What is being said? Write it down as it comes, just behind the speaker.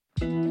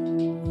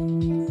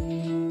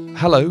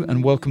Hello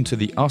and welcome to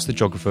the Ask the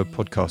Geographer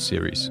podcast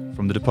series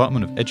from the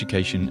Department of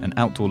Education and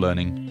Outdoor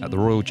Learning at the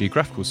Royal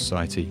Geographical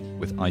Society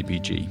with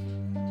IBG.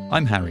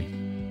 I'm Harry.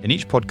 In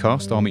each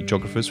podcast I'll meet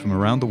geographers from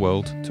around the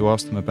world to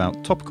ask them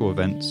about topical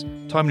events,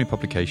 timely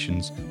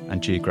publications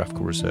and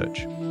geographical research.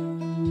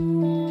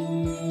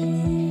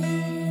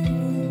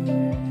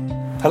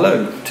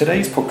 Hello,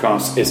 today's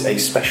podcast is a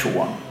special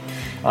one.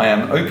 I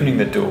am opening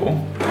the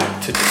door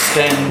to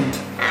descend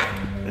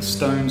the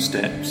stone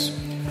steps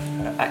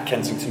at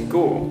Kensington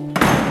Gore.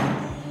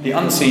 The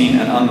unseen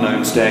and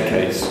unknown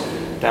staircase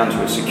down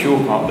to a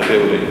secure part of the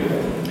building.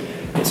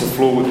 It's a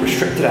floor with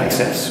restricted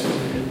access,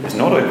 it's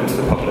not open to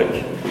the public,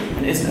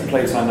 and isn't a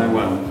place I know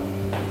well.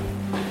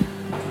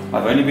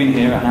 I've only been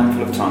here a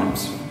handful of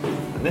times,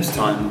 and this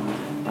time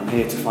I'm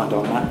here to find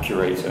our map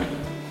curator,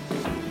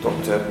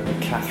 Dr.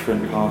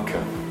 Catherine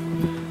Parker,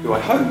 who I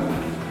hope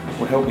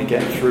will help me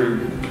get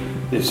through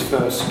this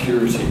first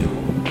security door.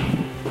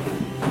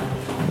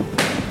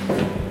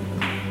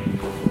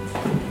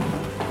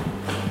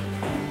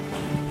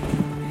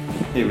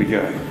 Here we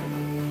go.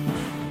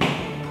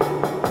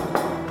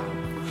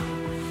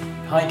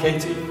 Hi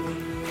Katie,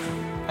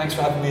 thanks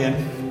for having me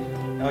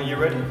in. Are you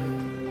ready?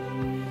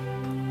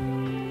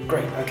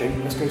 Great, okay,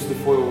 let's go to the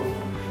foil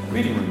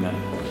reading room then.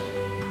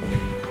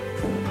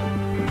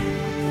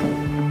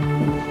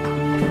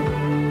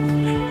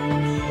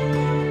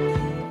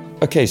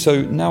 Okay,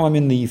 so now I'm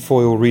in the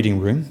foil reading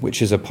room,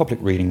 which is a public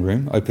reading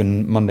room,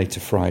 open Monday to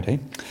Friday.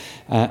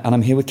 And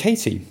I'm here with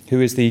Katie, who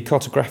is the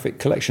Cartographic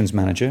Collections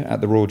Manager at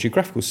the Royal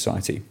Geographical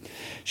Society.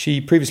 She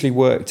previously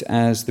worked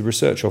as the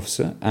Research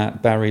Officer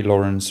at Barry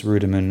Lawrence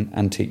Ruderman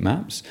Antique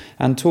Maps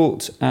and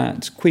taught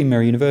at Queen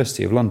Mary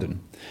University of London.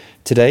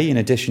 Today, in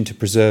addition to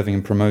preserving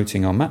and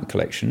promoting our map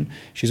collection,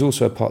 she's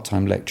also a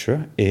part-time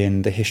lecturer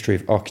in the history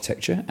of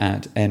architecture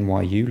at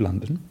NYU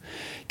London.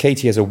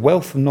 Katie has a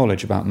wealth of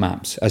knowledge about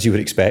maps, as you would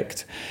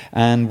expect,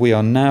 and we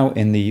are now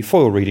in the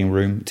foil reading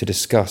room to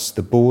discuss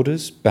the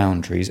borders,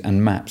 boundaries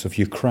and maps of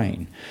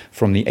Ukraine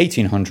from the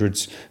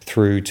 1800s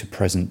through to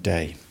present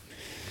day.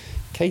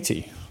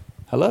 Katie,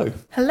 hello.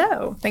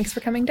 Hello. Thanks for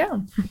coming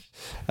down.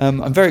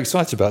 I'm very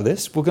excited about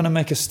this. We're going to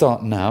make a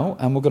start now,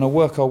 and we're going to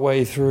work our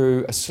way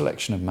through a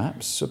selection of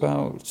maps,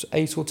 about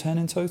 8 or 10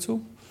 in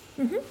total.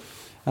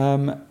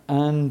 Mm-hmm.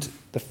 And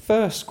the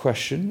first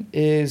question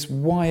is,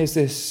 why is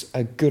this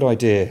a good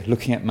idea,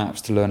 looking at maps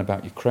to learn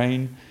about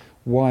Ukraine?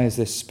 Why is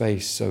this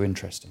space so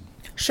interesting?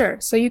 Sure.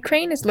 So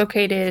Ukraine is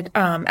located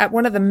at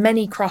one of the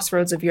many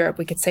crossroads of Europe.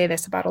 We could say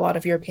this about a lot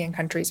of European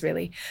countries,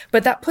 really.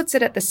 But that puts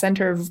it at the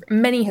center of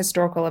many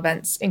historical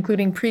events,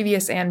 including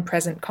previous and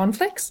present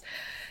conflicts.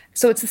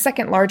 So it's the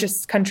second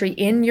largest country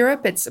in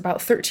Europe. It's about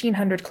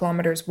 1,300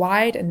 kilometers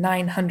wide and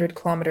 900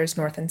 kilometers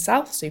north and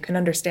south. So you can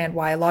understand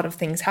why a lot of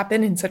things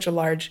happen in such a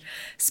large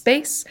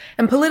space.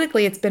 And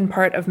politically, it's been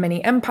part of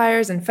many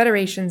empires and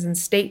federations and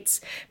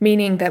states,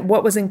 meaning that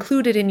what was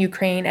included in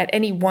Ukraine at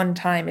any one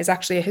time is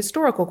actually a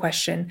historical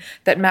question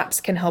that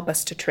maps can help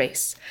us to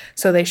trace.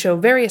 So they show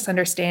various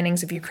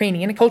understandings of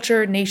Ukrainian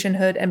culture,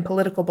 nationhood, and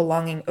political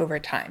belonging over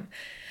time.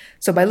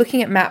 So by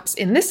looking at maps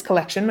in this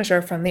collection, which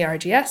are from the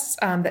RGS,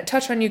 that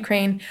touch on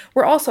Ukraine,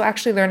 we're also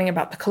actually learning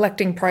about the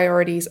collecting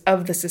priorities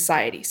of the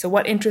society. So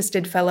what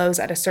interested fellows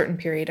at a certain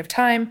period of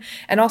time,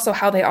 and also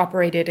how they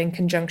operated in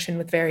conjunction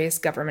with various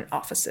government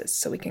offices.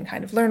 So we can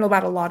kind of learn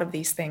about a lot of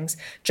these things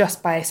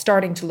just by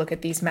starting to look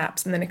at these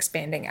maps and then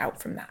expanding out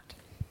from that.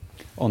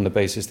 On the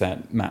basis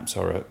that maps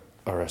are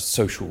a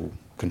social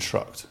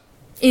construct.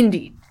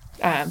 Indeed.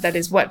 That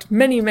is what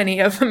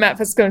many of map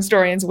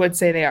historians would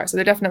say they are. So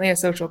they're definitely a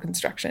social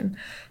construction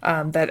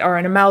that are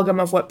an amalgam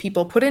of what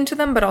people put into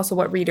them, but also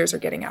what readers are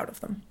getting out of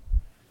them.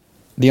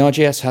 The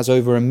RGS has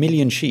over 1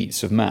 million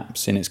sheets of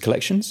maps in its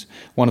collections,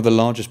 one of the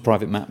largest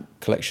private map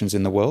collections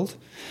in the world.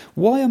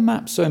 Why are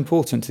maps so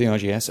important to the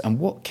RGS, and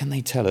what can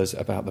they tell us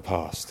about the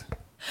past?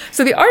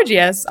 So the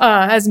RGS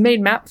has made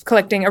map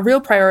collecting a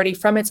real priority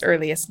from its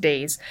earliest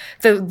days.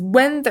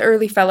 When the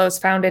early fellows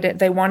founded it,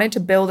 they wanted to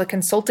build a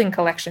consulting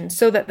collection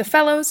so that the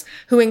fellows,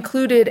 who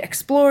included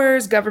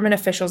explorers, government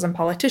officials and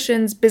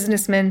politicians,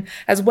 businessmen,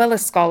 as well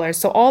as scholars,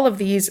 so all of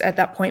these, at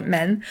that point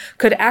men,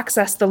 could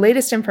access the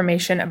latest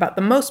information about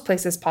the most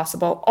places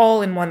possible,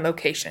 all in one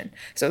location.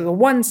 So the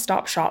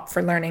one-stop shop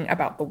for learning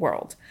about the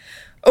world.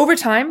 Over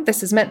time,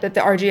 this has meant that the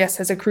RGS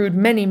has accrued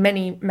many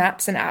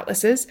maps and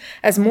atlases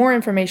as more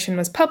information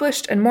was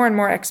published and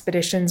more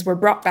expeditions were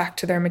brought back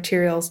to their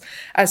materials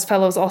as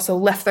fellows also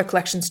left their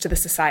collections to the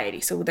society.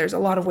 So there's a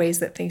lot of ways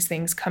that these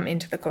things come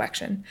into the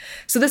collection.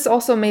 So this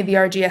also made the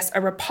RGS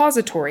a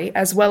repository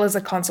as well as a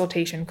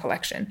consultation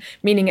collection,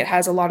 meaning it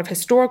has a lot of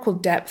historical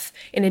depth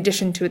in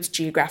addition to its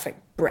geographic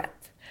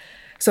breadth.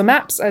 So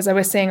maps, as I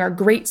was saying, are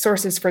great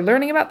sources for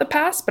learning about the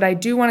past, but I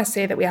do want to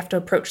say that we have to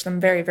approach them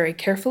very, very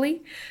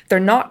carefully. They're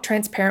not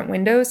transparent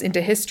windows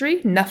into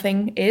history.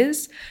 Nothing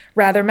is.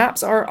 Rather,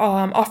 maps are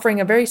offering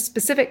a very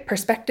specific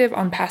perspective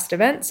on past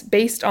events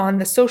based on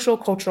the social,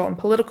 cultural, and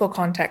political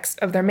context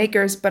of their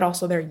makers, but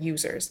also their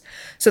users.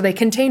 So they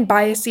contain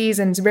biases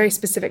and very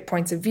specific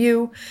points of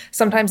view.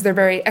 Sometimes they're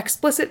very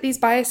explicit, these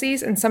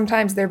biases, and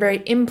sometimes they're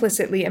very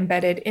implicitly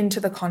embedded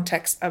into the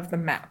context of the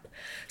map.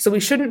 So we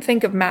shouldn't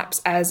think of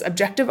maps as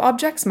objective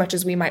objects, much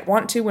as we might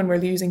want to when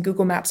we're using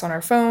Google Maps on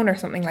our phone or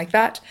something like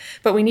that,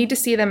 but we need to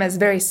see them as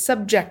very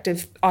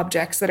subjective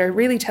objects that are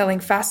really telling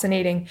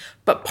fascinating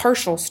but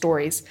partial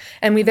stories,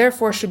 and we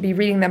therefore should be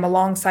reading them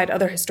alongside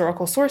other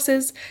historical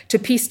sources to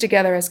piece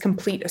together as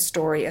complete a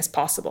story as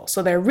possible.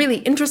 So they're really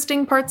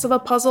interesting parts of a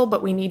puzzle,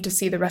 but we need to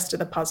see the rest of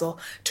the puzzle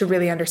to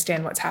really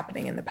understand what's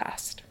happening in the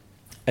past.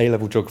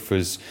 A-level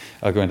geographers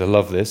are going to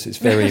love this. It's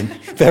very,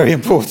 very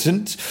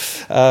important.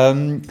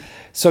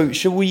 So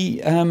shall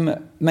we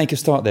make a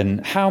start then?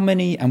 How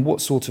many and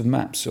what sort of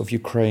maps of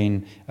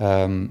Ukraine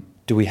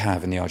do we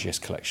have in the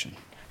RGS collection?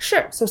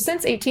 Sure. So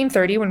since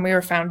 1830, when we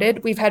were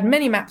founded, we've had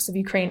many maps of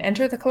Ukraine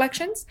enter the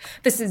collections.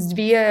 This is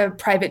via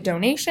private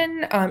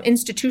donation,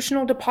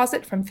 institutional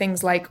deposit from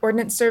things like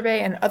Ordnance Survey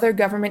and other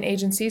government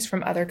agencies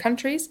from other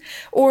countries,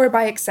 or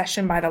by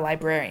accession by the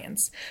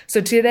librarians.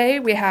 So today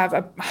we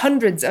have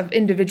hundreds of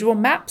individual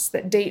maps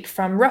that date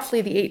from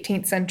roughly the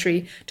 18th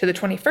century to the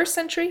 21st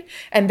century,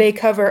 and they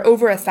cover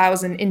over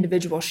 1,000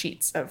 individual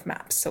sheets of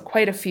maps. So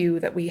quite a few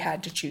that we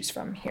had to choose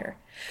from here.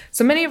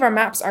 So many of our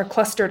maps are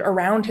clustered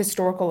around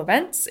historical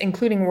events,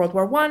 including World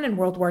War I and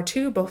World War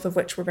II, both of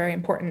which were very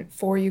important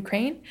for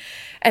Ukraine.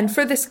 And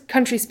for this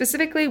country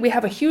specifically, we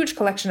have a huge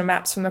collection of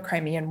maps from the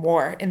Crimean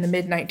War in the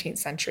mid-19th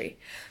century.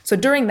 So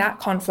during that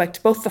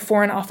conflict, both the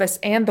Foreign Office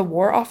and the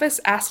War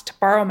Office asked to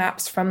borrow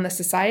maps from the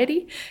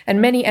Society,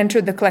 and many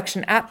entered the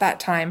collection at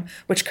that time,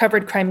 which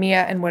covered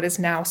Crimea and what is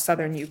now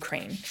southern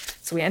Ukraine.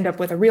 So we end up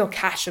with a real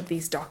cache of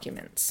these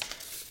documents.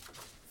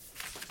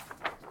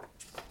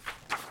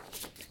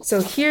 So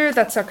here,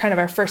 that's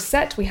our first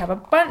set. We have a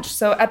bunch.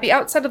 So at the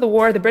outset of the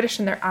war, the British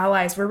and their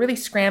allies were really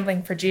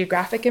scrambling for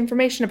geographic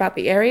information about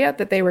the area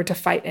that they were to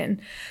fight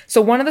in.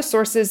 So one of the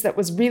sources that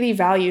was really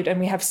valued, and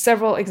we have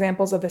several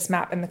examples of this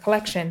map in the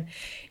collection,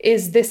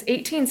 is this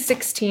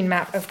 1816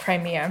 map of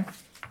Crimea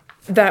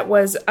that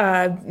was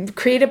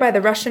created by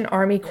the Russian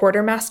Army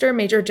quartermaster,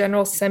 Major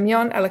General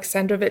Semyon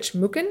Alexandrovich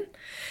Mukin.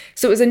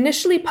 So it was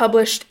initially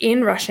published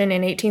in Russian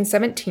in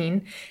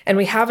 1817, and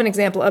we have an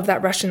example of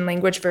that Russian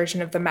language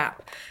version of the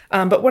map.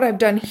 But what I've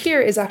done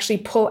here is actually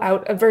pull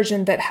out a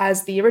version that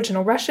has the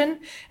original Russian,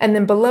 and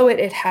then below it,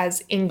 it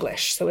has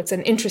English. So it's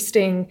an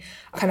interesting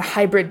kind of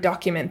hybrid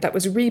document that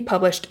was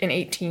republished in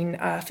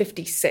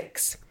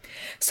 1856.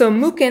 So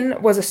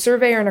Mukin was a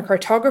surveyor and a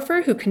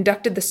cartographer who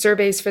conducted the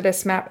surveys for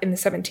this map in the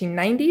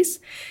 1790s.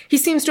 He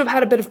seems to have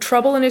had a bit of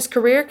trouble in his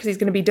career because he's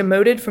going to be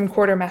demoted from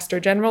quartermaster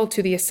general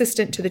to the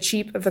assistant to the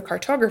chief of the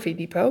cartography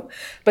depot,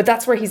 but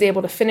that's where he's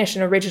able to finish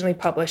and originally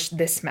publish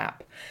this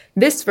map.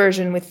 This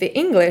version with the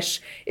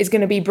English is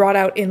going to be brought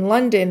out in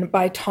London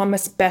by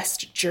Thomas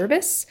Best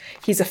Jervis.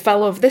 He's a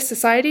fellow of this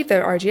society, the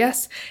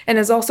RGS, and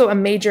is also a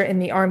major in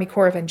the Army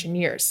Corps of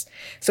Engineers.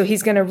 So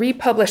he's going to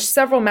republish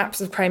several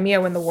maps of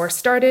Crimea when the war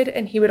started,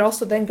 and he would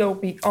also then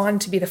go on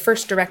to be the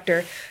first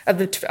director of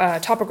the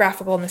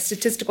topographical and the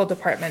statistical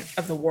department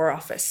of the War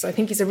Office. So I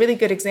think he's a really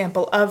good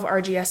example of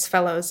RGS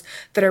fellows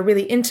that are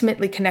really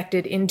intimately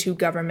connected into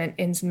government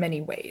in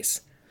many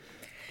ways.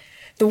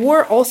 The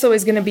war also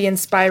is going to be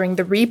inspiring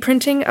the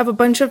reprinting of a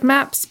bunch of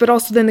maps, but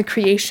also then the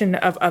creation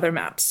of other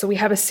maps. So we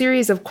have a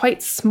series of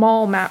quite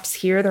small maps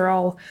here. They're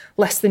all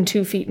less than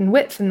 2 feet in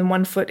width and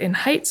 1 foot in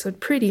height, so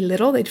pretty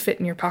little. They'd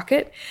fit in your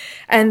pocket.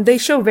 And they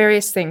show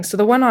various things. So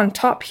the one on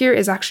top here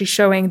is actually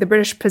showing the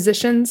British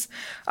positions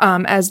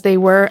as they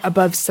were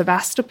above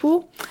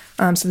Sevastopol.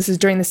 So this is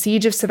during the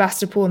siege of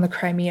Sevastopol in the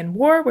Crimean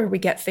War, where we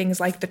get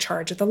things like the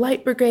charge of the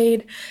Light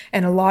Brigade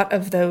and a lot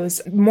of those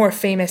more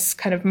famous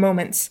kind of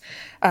moments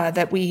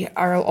that we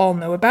all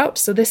know about.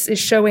 So this is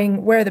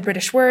showing where the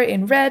British were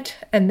in red,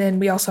 and then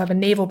we also have a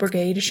naval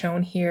brigade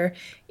shown here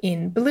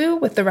in blue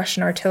with the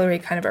Russian artillery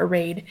kind of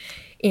arrayed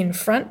in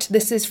front.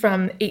 This is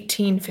from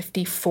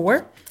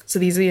 1854. So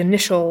these are the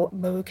initial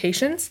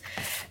locations.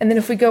 And then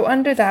if we go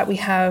under that, we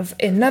have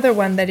another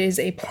one that is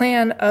a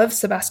plan of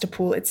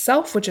Sevastopol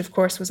itself, which of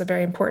course was a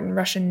very important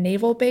Russian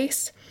naval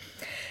base.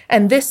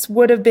 And this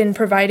would have been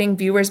providing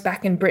viewers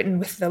back in Britain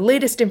with the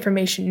latest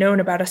information known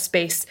about a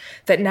space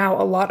that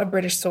now a lot of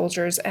British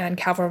soldiers and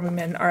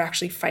cavalrymen are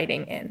actually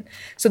fighting in.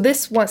 So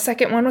this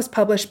second one was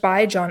published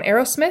by John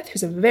Arrowsmith,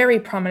 who's a very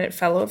prominent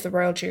fellow of the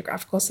Royal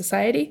Geographical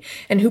Society,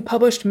 and who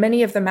published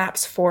many of the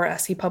maps for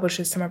us. He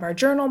publishes some of our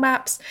journal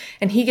maps,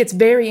 and he gets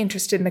very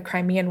interested in the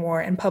Crimean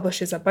War and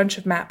publishes a bunch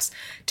of maps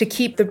to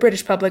keep the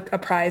British public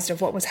apprised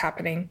of what was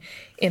happening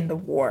in the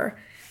war.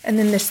 And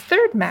then this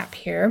third map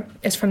here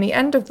is from the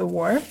end of the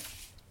war.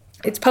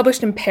 It's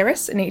published in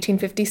Paris in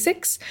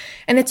 1856,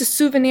 and it's a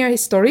souvenir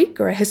historique,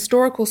 or a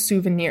historical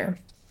souvenir.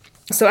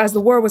 So as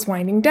the war was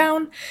winding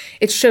down,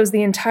 it shows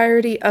the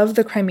entirety of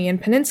the Crimean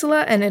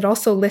Peninsula, and it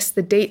also lists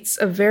the dates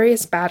of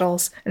various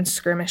battles and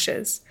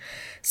skirmishes.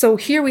 So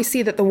here we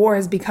see that the war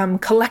has become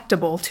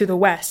collectible to the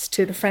West,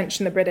 to the French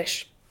and the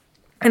British.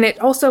 And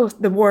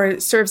the war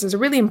serves as a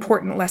really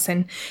important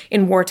lesson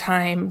in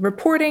wartime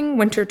reporting,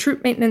 winter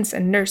troop maintenance,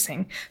 and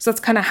nursing. So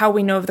that's kind of how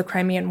we know of the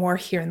Crimean War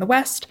here in the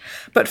West.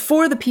 But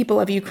for the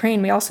people of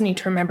Ukraine, we also need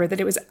to remember that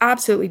it was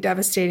absolutely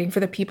devastating for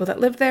the people that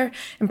live there,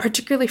 and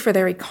particularly for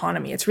their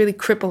economy. It's really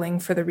crippling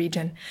for the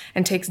region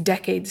and takes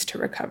decades to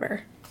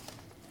recover.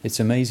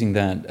 It's amazing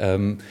that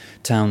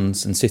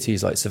towns and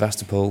cities like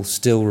Sevastopol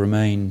still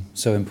remain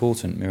so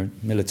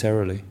important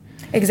militarily.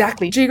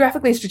 Exactly.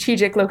 Geographically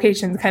strategic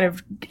locations kind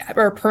of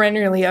are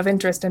perennially of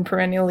interest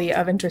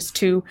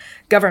to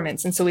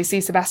governments. And so we see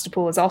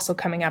Sevastopol is also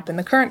coming up in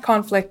the current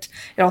conflict.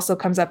 It also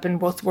comes up in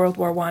both World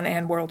War I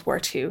and World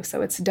War II.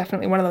 So it's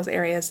definitely one of those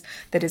areas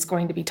that is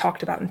going to be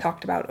talked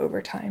about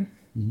over time.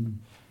 Mm-hmm.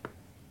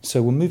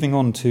 So we're moving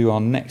on to our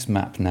next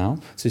map now.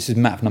 So this is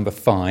map number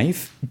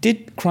 5.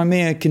 Did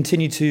Crimea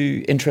continue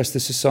to interest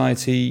the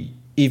society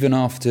even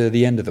after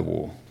the end of the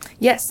war?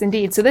 Yes,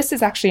 indeed. So this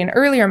is actually an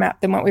earlier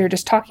map than what we were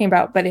just talking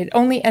about, but it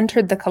only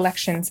entered the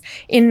collections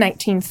in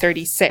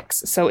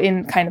 1936, so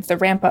in kind of the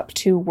ramp up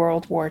to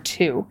World War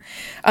II.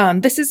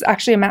 This is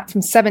actually a map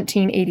from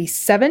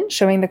 1787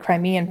 showing the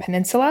Crimean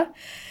Peninsula.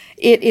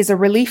 It is a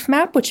relief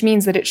map, which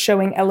means that it's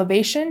showing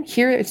elevation.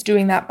 Here it's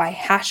doing that by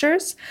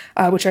hachures,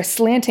 which are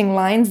slanting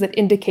lines that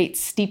indicate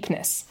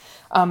steepness.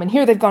 And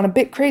here they've gone a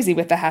bit crazy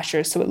with the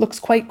hachures, so it looks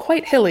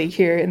quite hilly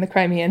here in the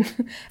Crimean,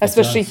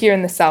 especially here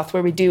in the south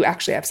where we do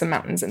actually have some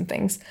mountains and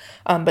things.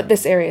 But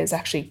this area is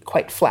actually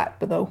quite flat,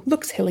 though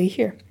looks hilly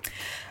here.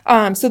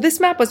 So this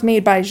map was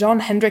made by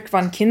Jan Hendrik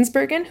van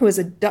Kinsbergen, who is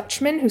a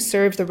Dutchman who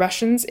served the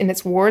Russians in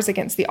its wars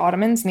against the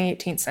Ottomans in the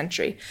 18th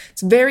century.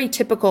 It's very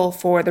typical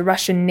for the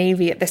Russian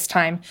Navy at this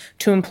time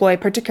to employ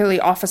particularly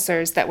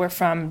officers that were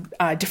from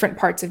different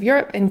parts of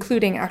Europe,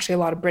 including actually a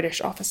lot of British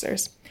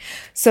officers.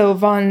 So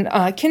von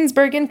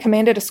Kinsbergen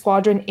commanded a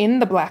squadron in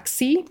the Black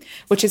Sea,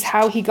 which is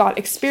how he got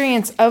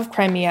experience of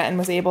Crimea and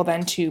was able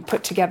then to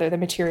put together the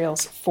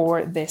materials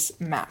for this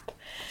map.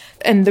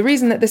 And the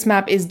reason that this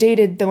map is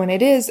dated the way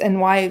it is and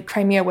why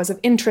Crimea was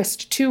of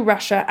interest to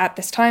Russia at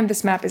this time,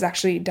 this map is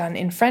actually done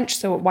in French,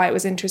 so why it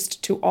was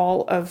interest to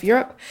all of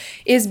Europe,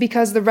 is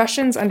because the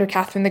Russians under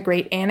Catherine the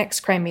Great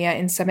annexed Crimea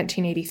in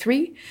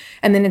 1783,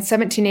 and then in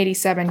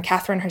 1787,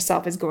 Catherine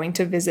herself is going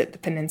to visit the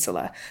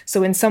peninsula.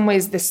 So in some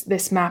ways,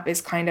 this map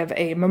is kind of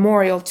a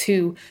memorial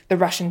to the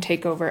Russian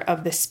takeover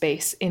of this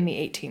space in the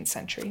 18th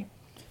century.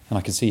 And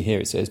I can see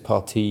here it says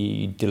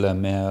Partie de la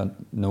Mer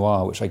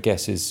Noire, which I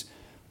guess is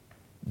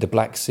the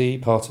Black Sea,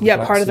 part of the Black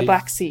Sea? Yeah, part of the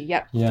Black Sea,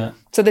 yep. Yeah.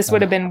 So this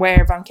would have been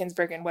where von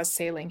Kinsbergen was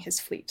sailing his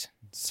fleet.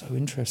 So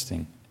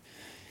interesting.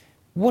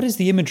 What is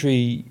the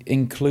imagery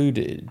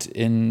included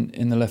in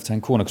the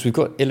left-hand corner? Because we've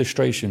got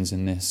illustrations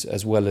in this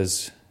as well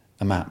as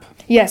a map.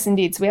 Yes,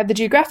 indeed. So we have the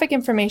geographic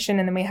information,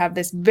 and then we have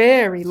this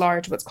very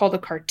large, what's called a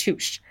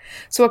cartouche.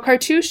 So a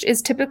cartouche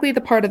is typically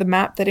the part of the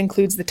map that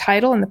includes the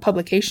title and the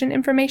publication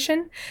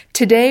information.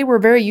 Today, we're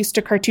very used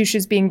to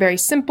cartouches being very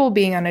simple,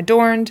 being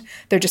unadorned.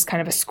 They're just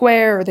kind of a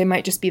square, or they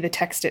might just be the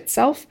text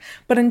itself.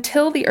 But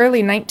until the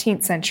early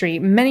 19th century,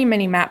 many,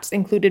 many maps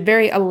included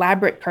very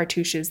elaborate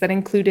cartouches that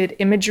included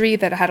imagery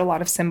that had a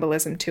lot of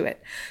symbolism to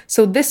it.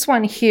 So this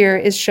one here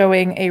is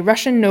showing a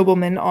Russian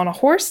nobleman on a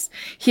horse.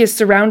 He is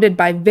surrounded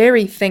by very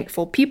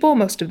thankful people,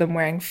 most of them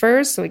wearing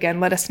furs. So again,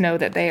 let us know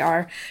that they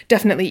are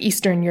definitely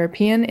Eastern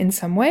European in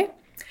some way.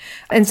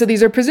 And so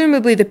these are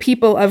presumably the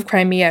people of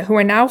Crimea who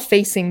are now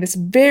facing this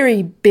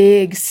very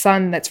big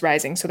sun that's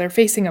rising. So they're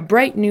facing a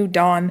bright new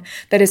dawn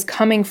that is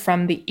coming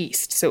from the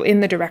east, so in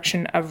the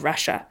direction of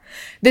Russia.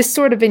 This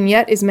sort of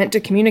vignette is meant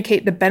to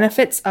communicate the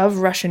benefits of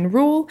Russian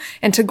rule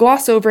and to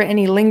gloss over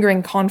any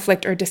lingering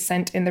conflict or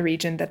dissent in the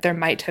region that there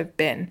might have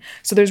been.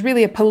 So there's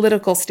really a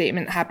political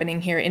statement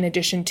happening here in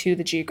addition to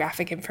the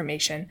geographic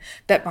information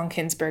that von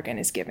Kinsbergen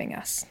is giving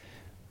us.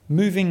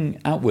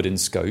 Moving outward in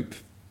scope,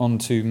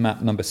 onto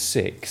map number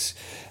 6.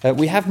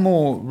 We have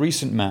more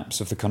recent maps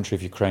of the country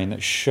of Ukraine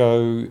that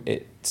show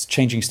its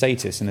changing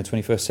status in the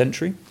 21st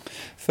century.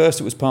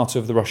 First, it was part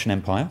of the Russian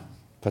Empire,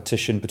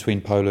 partitioned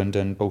between Poland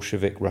and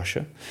Bolshevik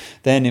Russia.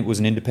 Then it was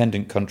an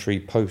independent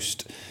country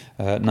post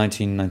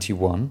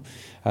 1991.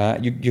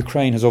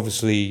 Ukraine has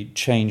obviously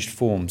changed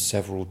form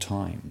several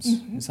times.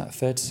 Mm-hmm. Is that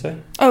fair to say?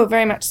 Oh,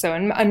 very much so.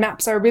 And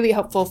maps are really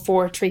helpful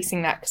for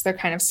tracing that because they're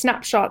kind of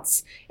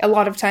snapshots, a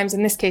lot of times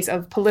in this case,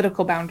 of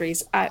political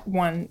boundaries at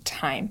one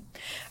time.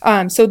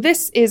 So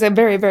this is a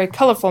very, very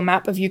colorful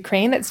map of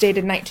Ukraine that's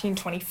dated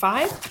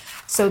 1925.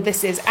 So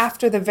this is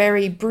after the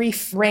very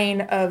brief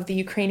reign of the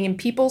Ukrainian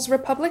People's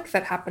Republic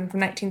that happened from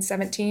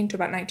 1917 to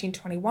about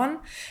 1921.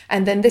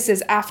 And then this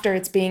is after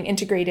it's being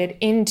integrated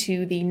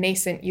into the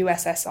nascent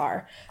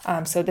USSR.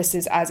 So this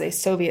is as a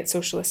Soviet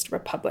Socialist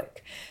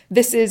Republic.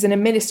 This is an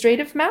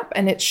administrative map,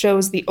 and it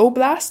shows the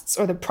oblasts,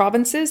 or the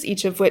provinces,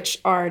 each of which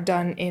are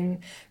done in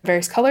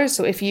various colors.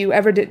 So if you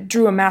ever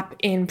drew a map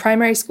in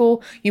primary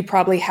school, you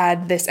probably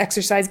had this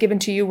exercise given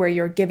to you where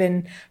you're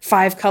given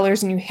 5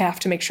 colors and you have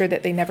to make sure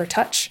that they never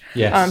touch.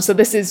 Yes. So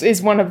this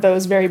is one of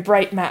those very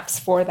bright maps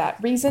for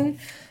that reason.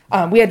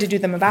 We had to do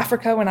them of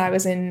Africa when I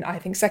was in, I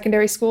think,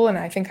 secondary school, and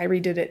I think I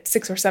redid it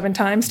 6 or 7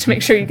 times to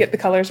make sure you get the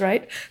colors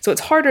right. So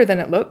it's harder than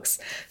it looks.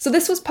 So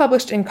this was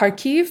published in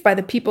Kharkiv by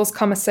the People's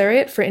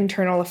Commissariat for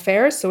Internal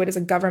Affairs, so it is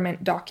a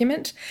government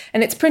document,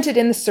 and it's printed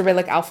in the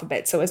Cyrillic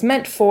alphabet. So it's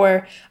meant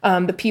for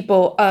the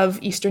people of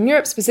Eastern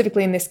Europe,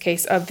 specifically in this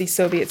case of the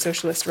Soviet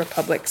Socialist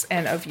Republics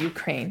and of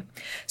Ukraine.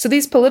 So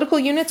these political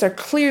units are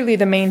clearly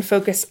the main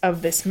focus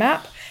of this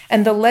map,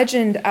 and the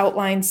legend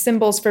outlines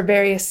symbols for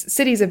various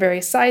cities of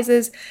various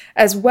sizes,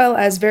 as well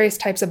as various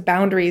types of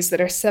boundaries that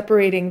are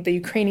separating the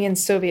Ukrainian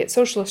Soviet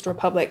Socialist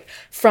Republic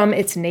from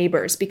its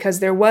neighbors, because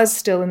there was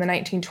still in the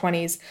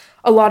 1920s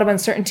a lot of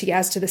uncertainty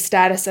as to the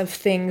status of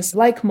things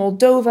like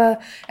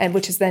Moldova, and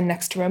which is then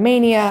next to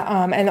Romania,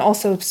 and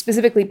also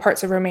specifically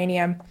parts of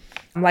Romania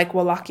like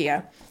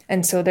Wallachia.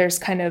 And so there's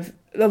kind of,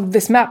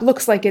 this map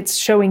looks like it's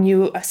showing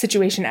you a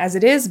situation as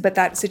it is, but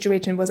that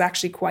situation was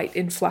actually quite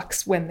in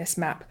flux when this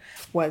map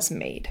was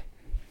made.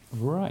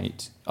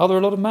 Right. Are there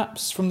a lot of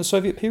maps from the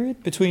Soviet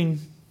period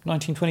between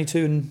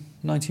 1922 and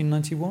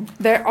 1991?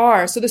 There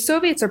are. So the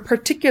Soviets are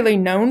particularly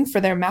known for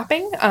their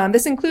mapping.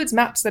 This includes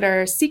maps that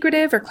are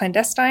secretive or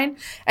clandestine,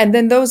 and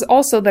then those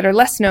also that are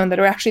less known, that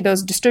are actually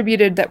those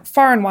distributed that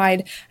far and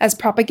wide as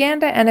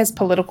propaganda and as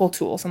political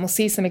tools. And we'll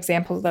see some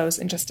examples of those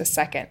in just a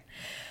second.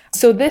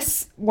 So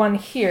this one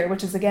here,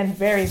 which is again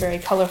very, very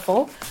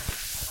colorful,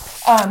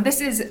 this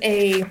is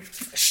a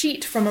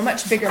sheet from a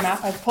much bigger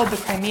map. I've pulled the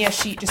Crimea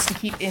sheet just to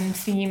keep in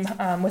theme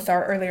with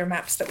our earlier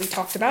maps that we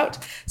talked about.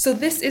 So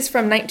this is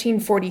from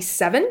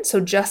 1947, so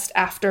just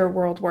after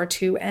World War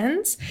II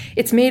ends.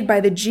 It's made by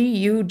the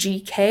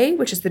GUGK,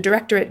 which is the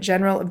Directorate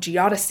General of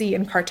Geodesy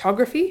and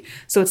Cartography.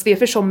 So it's the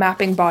official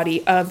mapping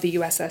body of the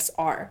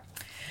USSR.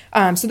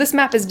 So this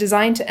map is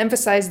designed to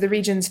emphasize the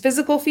region's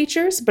physical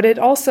features, but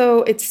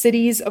its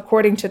cities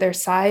according to their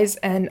size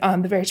and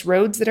the various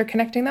roads that are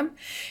connecting them.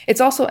 It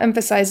also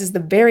emphasizes the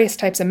various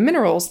types of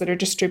minerals that are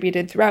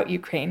distributed throughout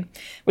Ukraine,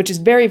 which is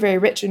very, very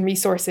rich in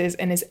resources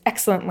and is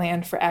excellent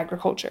land for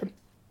agriculture.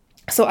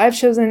 So I've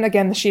chosen,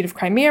 again, the sheet of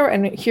Crimea,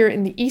 and here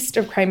in the east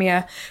of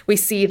Crimea, we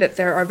see that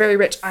there are very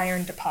rich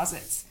iron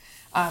deposits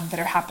that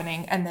are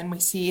happening. And then we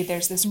see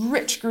there's this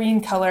rich green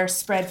color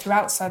spread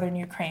throughout southern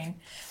Ukraine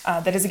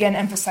that is, again,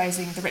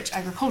 emphasizing the rich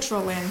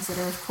agricultural lands that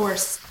are, of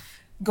course,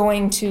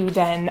 going to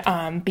then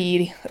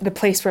be the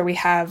place where we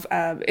have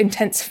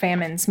intense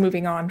famines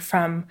moving on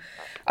from,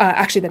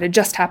 actually, that had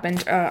just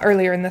happened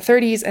earlier in the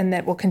 30s and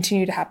that will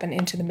continue to happen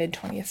into the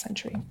mid-20th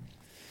century.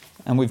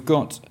 And we've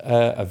got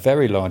a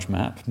very large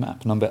map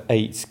number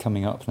 8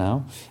 coming up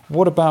now.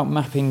 What about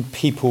mapping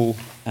people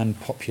and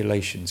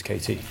populations,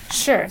 Katie?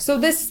 Sure. So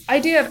this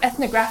idea of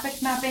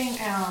ethnographic mapping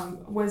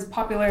was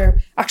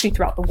popular actually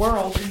throughout the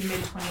world in the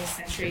mid-20th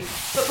century,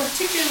 but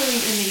particularly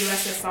in the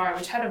USSR,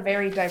 which had a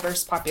very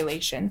diverse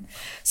population.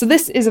 So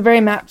this is a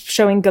very map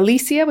showing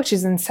Galicia, which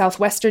is in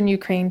southwestern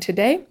Ukraine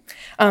today.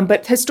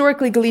 But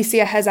historically,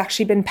 Galicia has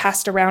actually been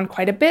passed around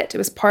quite a bit. It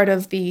was part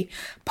of the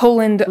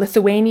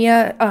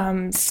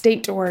Poland-Lithuania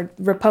state or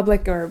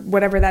republic or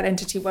whatever that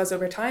entity was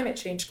over time. It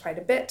changed quite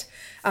a bit.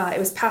 It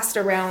was passed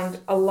around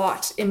a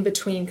lot in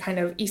between kind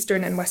of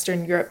Eastern and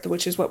Western Europe,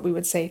 which is what we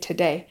would say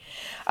today.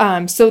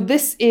 So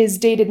this is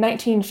dated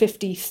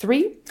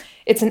 1953.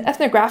 It's an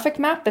ethnographic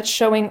map that's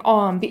showing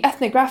the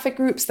ethnographic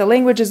groups, the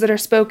languages that are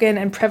spoken,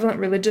 and prevalent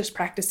religious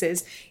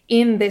practices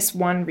in this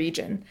one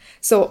region.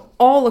 So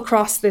all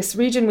across this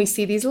region, we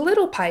see these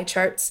little pie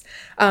charts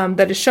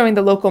that is showing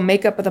the local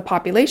makeup of the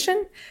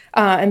population.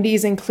 And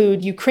these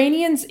include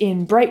Ukrainians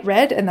in bright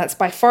red, and that's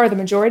by far the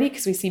majority,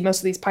 because we see most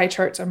of these pie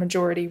charts are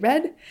majority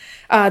red.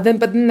 But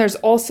then there's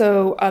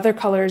also other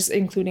colors,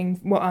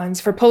 including ones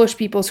for Polish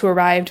peoples who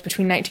arrived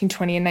between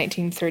 1920 and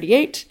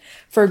 1938,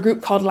 for a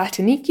group called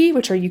Latiniki,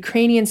 which are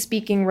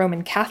Ukrainian-speaking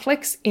Roman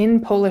Catholics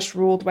in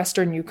Polish-ruled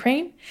Western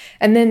Ukraine,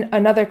 and then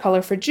another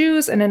color for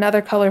Jews and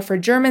another color for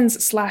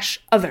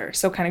Germans/other,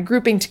 so kind of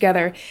grouping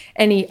together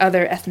any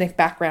other ethnic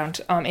background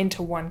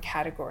into one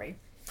category.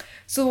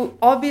 So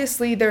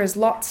obviously there is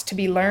lots to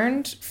be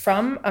learned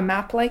from a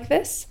map like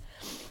this.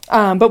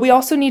 But we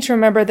also need to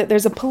remember that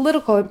there's a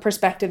political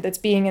perspective that's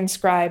being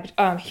inscribed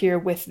here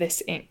with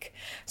this ink.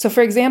 So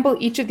for example,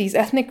 each of these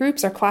ethnic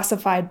groups are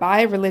classified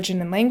by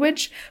religion and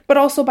language, but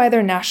also by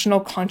their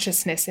national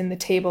consciousness in the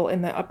table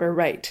in the upper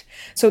right.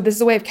 So this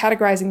is a way of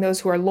categorizing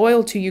those who are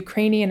loyal to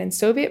Ukrainian and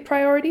Soviet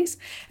priorities,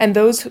 and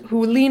those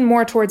who lean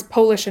more towards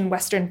Polish and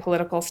Western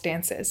political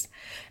stances.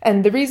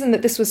 And the reason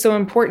that this was so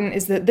important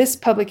is that this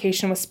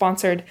publication was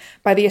sponsored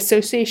by the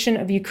Association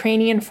of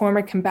Ukrainian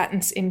Former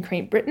Combatants in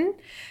Great Britain.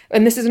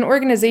 And this is an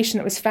organization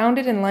that was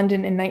founded in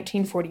London in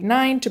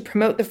 1949 to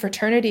promote the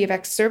fraternity of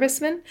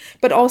ex-servicemen,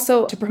 but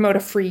also to promote a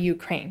free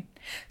Ukraine.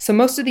 So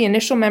most of the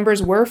initial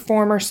members were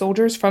former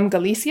soldiers from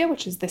Galicia,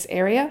 which is this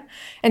area.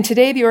 And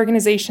today the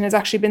organization has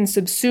actually been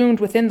subsumed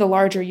within the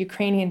larger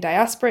Ukrainian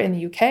diaspora in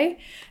the UK.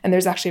 And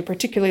there's actually a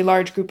particularly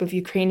large group of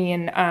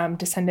Ukrainian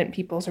descendant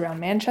peoples around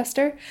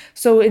Manchester.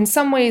 So in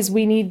some ways,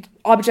 we need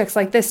objects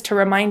like this to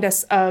remind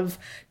us of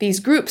these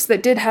groups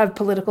that did have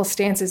political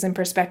stances and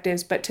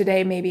perspectives, but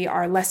today maybe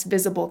are less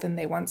visible than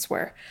they once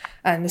were.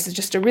 And this is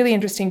just a really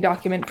interesting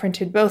document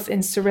printed both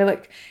in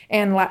Cyrillic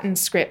and Latin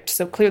script,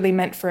 so clearly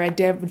meant for a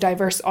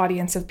diverse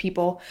audience of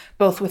people,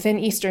 both within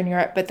Eastern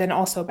Europe, but then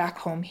also back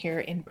home here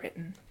in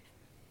Britain.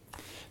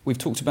 We've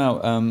talked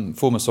about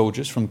former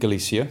soldiers from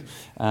Galicia,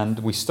 and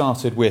we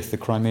started with the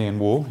Crimean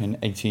War in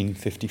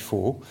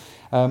 1854.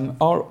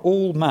 Are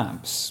all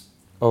maps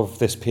of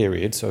this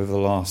period, so over the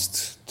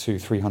last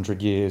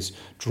 200-300 years,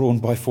 drawn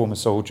by former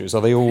soldiers?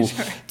 Are they all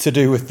to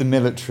do with the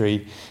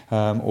military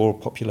or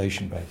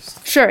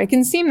population-based? Sure, it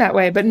can seem that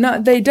way, but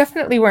no, they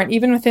definitely weren't,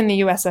 even within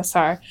the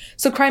USSR.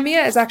 So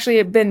Crimea has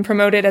actually been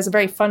promoted as a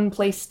very fun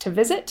place to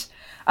visit.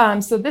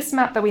 So this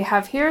map that we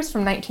have here is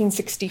from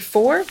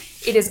 1964.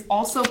 It is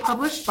also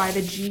published by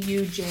the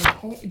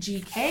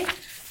GUGK,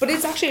 but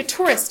it's actually a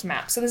tourist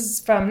map. So this is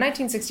from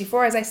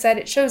 1964. As I said,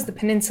 it shows the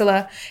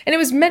peninsula, and it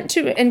was meant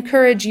to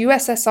encourage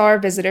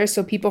USSR visitors,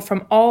 so people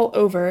from all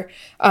over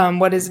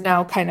what is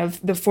now kind of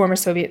the former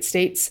Soviet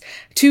states,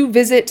 to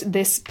visit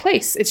this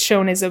place. It's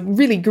shown as a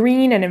really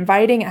green and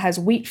inviting. It has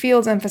wheat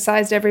fields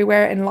emphasized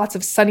everywhere and lots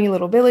of sunny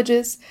little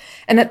villages.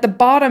 And at the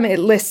bottom, it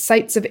lists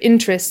sites of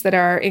interest that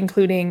are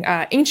including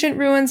ancient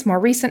ruins, more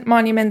recent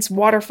monuments,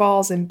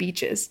 waterfalls, and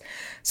beaches.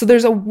 So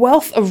there's a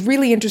wealth of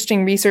really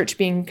interesting research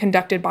being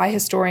conducted by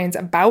historians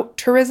about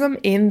tourism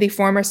in the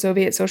former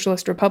Soviet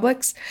socialist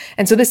republics.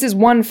 And so this is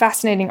one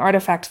fascinating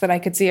artifact that I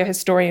could see a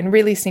historian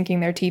really sinking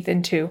their teeth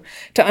into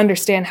to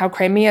understand how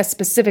Crimea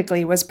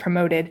specifically was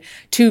promoted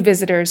to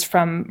visitors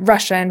from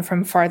Russia and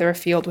from farther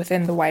afield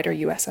within the wider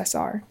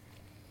USSR.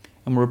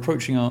 And we're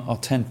approaching our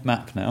 10th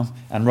map now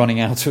and running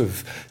out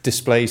of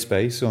display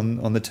space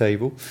on the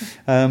table.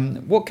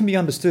 What can be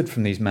understood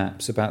from these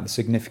maps about the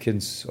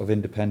significance of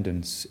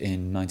independence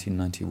in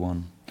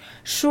 1991?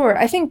 Sure.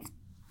 I think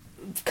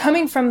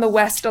coming from the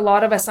West, a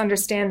lot of us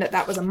understand that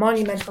that was a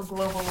monumental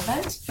global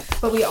event,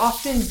 but we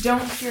often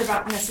don't hear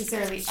about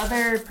necessarily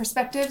other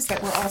perspectives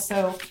that were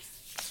also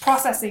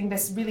processing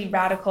this really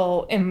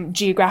radical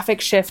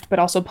geographic shift, but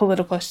also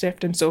political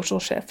shift and social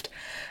shift.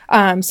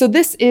 So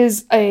this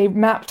is a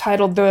map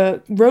titled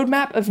The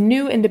Roadmap of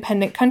New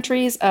Independent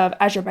Countries of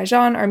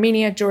Azerbaijan,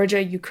 Armenia,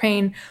 Georgia,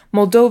 Ukraine,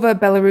 Moldova,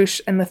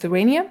 Belarus, and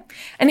Lithuania.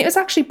 And it was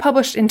actually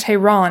published in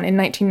Tehran in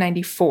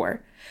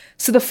 1994.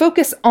 So the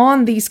focus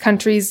on these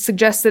countries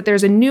suggests that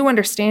there's a new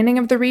understanding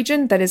of the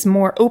region that is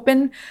more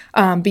open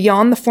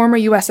beyond the former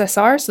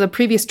USSR. So the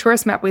previous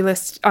tourist map we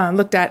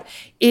looked at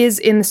is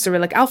in the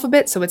Cyrillic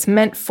alphabet, so it's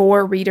meant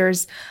for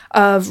readers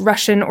of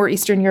Russian or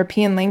Eastern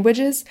European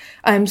languages.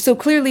 So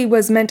clearly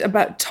was meant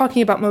about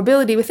talking about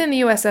mobility within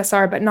the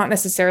USSR, but not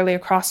necessarily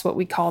across what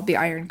we call the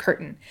Iron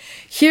Curtain.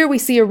 Here we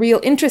see a real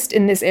interest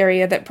in this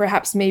area that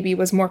perhaps maybe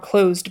was more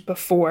closed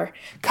before,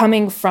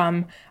 coming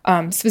from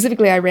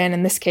specifically Iran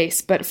in this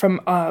case, but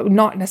from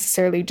not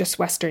necessarily just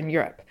Western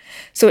Europe.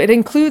 So it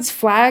includes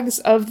flags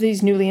of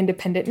these newly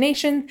independent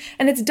nations,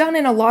 and it's done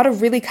in a lot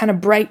of really kind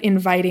of bright,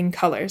 inviting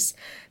colors.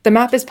 The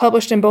map is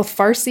published in both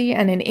Farsi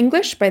and in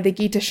English by the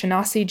Gita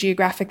Shanasi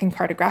Geographic and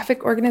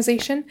Cartographic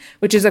Organization,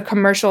 which is a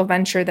commercial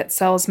venture that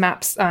sells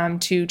maps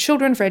to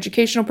children for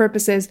educational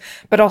purposes,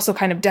 but also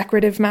kind of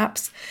decorative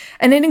maps.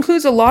 And it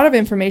includes a lot of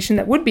information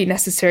that would be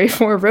necessary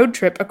for a road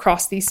trip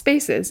across these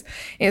spaces.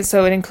 And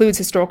so it includes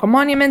historical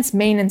monuments,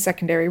 main and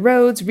secondary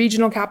roads,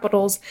 regional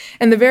capitals,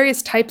 and the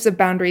various types of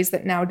boundaries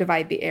that now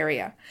divide the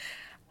area.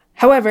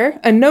 However,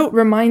 a note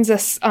reminds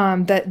us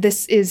that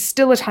this is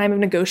still a time of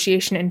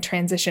negotiation and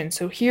transition.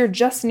 So here,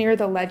 just near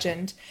the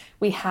legend,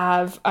 we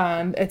have,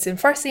 it's in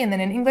Farsi and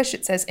then in English,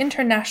 it says,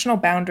 international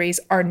boundaries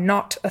are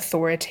not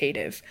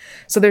authoritative.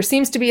 So there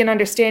seems to be an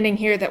understanding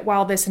here that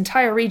while this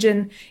entire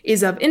region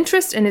is of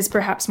interest and is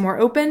perhaps more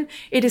open,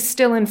 it is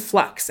still in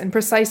flux. And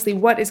precisely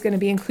what is going to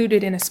be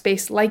included in a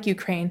space like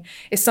Ukraine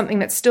is something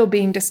that's still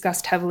being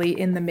discussed heavily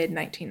in the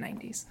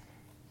mid-1990s.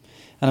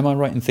 And am I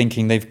right in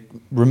thinking they've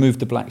removed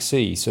the Black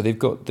Sea? So they've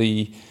got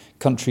the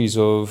countries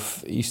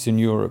of Eastern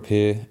Europe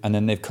here, and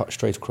then they've cut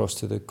straight across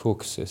to the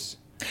Caucasus.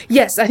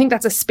 Yes, I think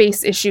that's a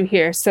space issue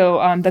here.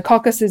 So the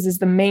Caucasus is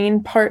the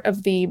main part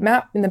of the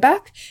map in the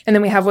back, and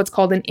then we have what's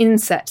called an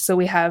inset. So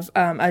we have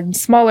a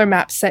smaller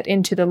map set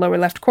into the lower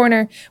left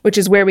corner, which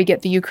is where we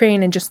get the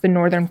Ukraine and just the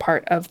northern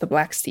part of the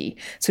Black Sea.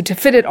 So to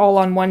fit it all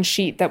on one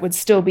sheet that would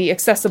still be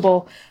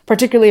accessible,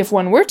 particularly if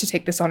one were to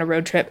take this on a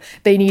road trip,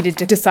 they needed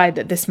to decide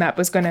that this map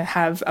was going to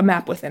have a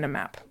map within a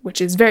map,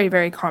 which is very,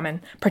 very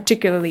common,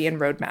 particularly in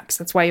road maps.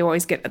 That's why you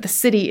always get the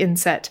city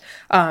inset,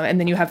 and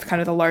then you have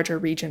kind of the larger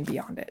region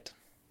beyond it.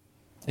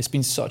 It's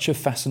been such a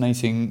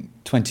fascinating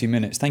 20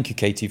 minutes. Thank you,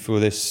 Katie, for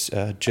this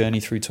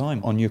journey through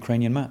time on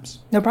Ukrainian maps.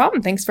 No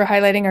problem. Thanks for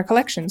highlighting our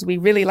collections. We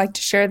really like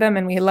to share them,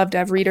 and we love to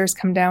have readers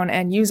come down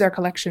and use our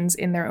collections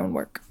in their own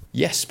work.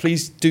 yes,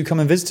 please do come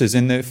and visit us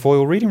in the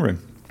Foyle Reading Room.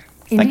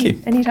 Thank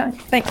you. Anytime.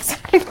 Thanks.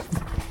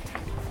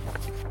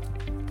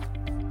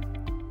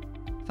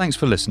 Thanks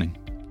for listening.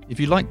 If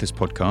you like this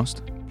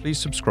podcast, please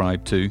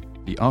subscribe to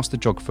the Ask the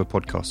Geographer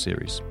podcast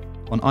series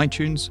on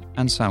iTunes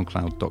and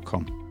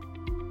SoundCloud.com.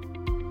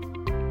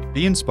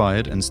 Be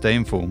inspired and stay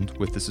informed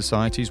with the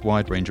Society's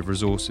wide range of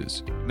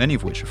resources, many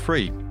of which are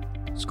free.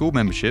 School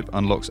membership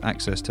unlocks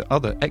access to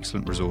other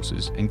excellent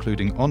resources,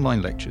 including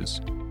online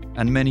lectures,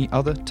 and many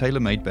other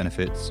tailor-made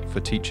benefits for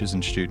teachers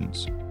and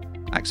students.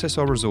 Access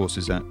our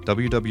resources at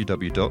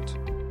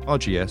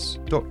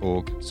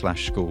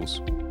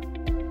www.rgs.org/schools.